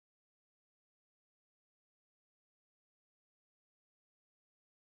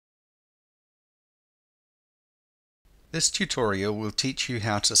This tutorial will teach you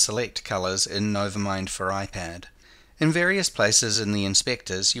how to select colors in NovaMind for iPad. In various places in the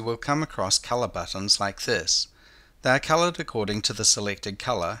inspectors you will come across color buttons like this. They are colored according to the selected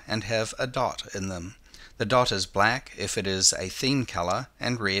color and have a dot in them. The dot is black if it is a theme color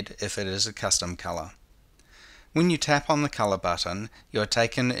and red if it is a custom color. When you tap on the color button, you are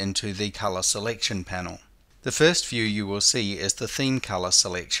taken into the color selection panel. The first view you will see is the theme color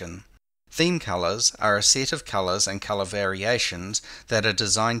selection. Theme colors are a set of colors and color variations that are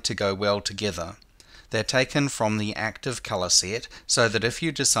designed to go well together. They're taken from the active color set so that if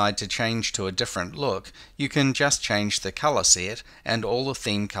you decide to change to a different look, you can just change the color set and all the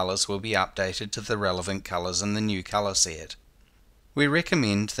theme colors will be updated to the relevant colors in the new color set. We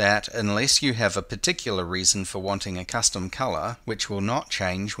recommend that unless you have a particular reason for wanting a custom color, which will not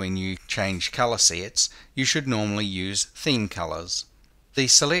change when you change color sets, you should normally use theme colors. The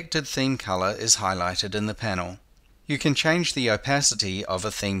selected theme color is highlighted in the panel. You can change the opacity of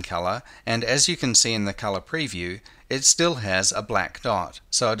a theme color, and as you can see in the color preview, it still has a black dot,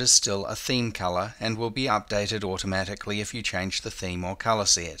 so it is still a theme color and will be updated automatically if you change the theme or color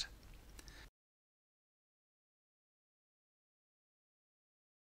set.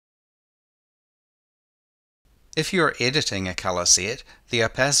 If you are editing a color set, the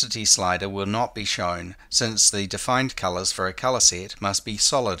opacity slider will not be shown, since the defined colors for a color set must be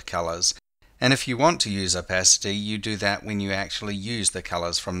solid colors, and if you want to use opacity, you do that when you actually use the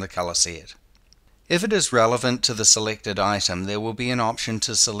colors from the color set. If it is relevant to the selected item, there will be an option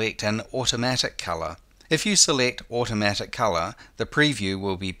to select an automatic color. If you select automatic color, the preview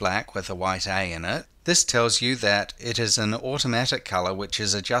will be black with a white A in it. This tells you that it is an automatic color which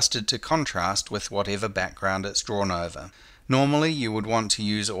is adjusted to contrast with whatever background it's drawn over. Normally you would want to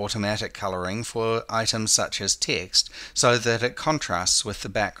use automatic coloring for items such as text so that it contrasts with the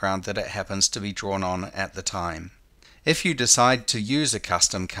background that it happens to be drawn on at the time. If you decide to use a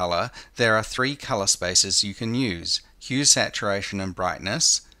custom color, there are three color spaces you can use: hue, saturation, and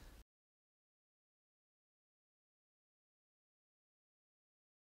brightness,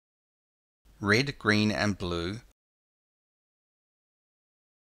 red, green, and blue,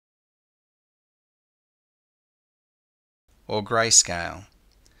 or grayscale.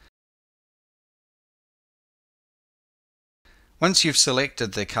 Once you've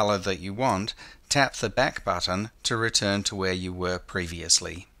selected the color that you want, tap the back button to return to where you were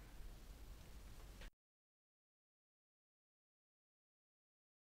previously.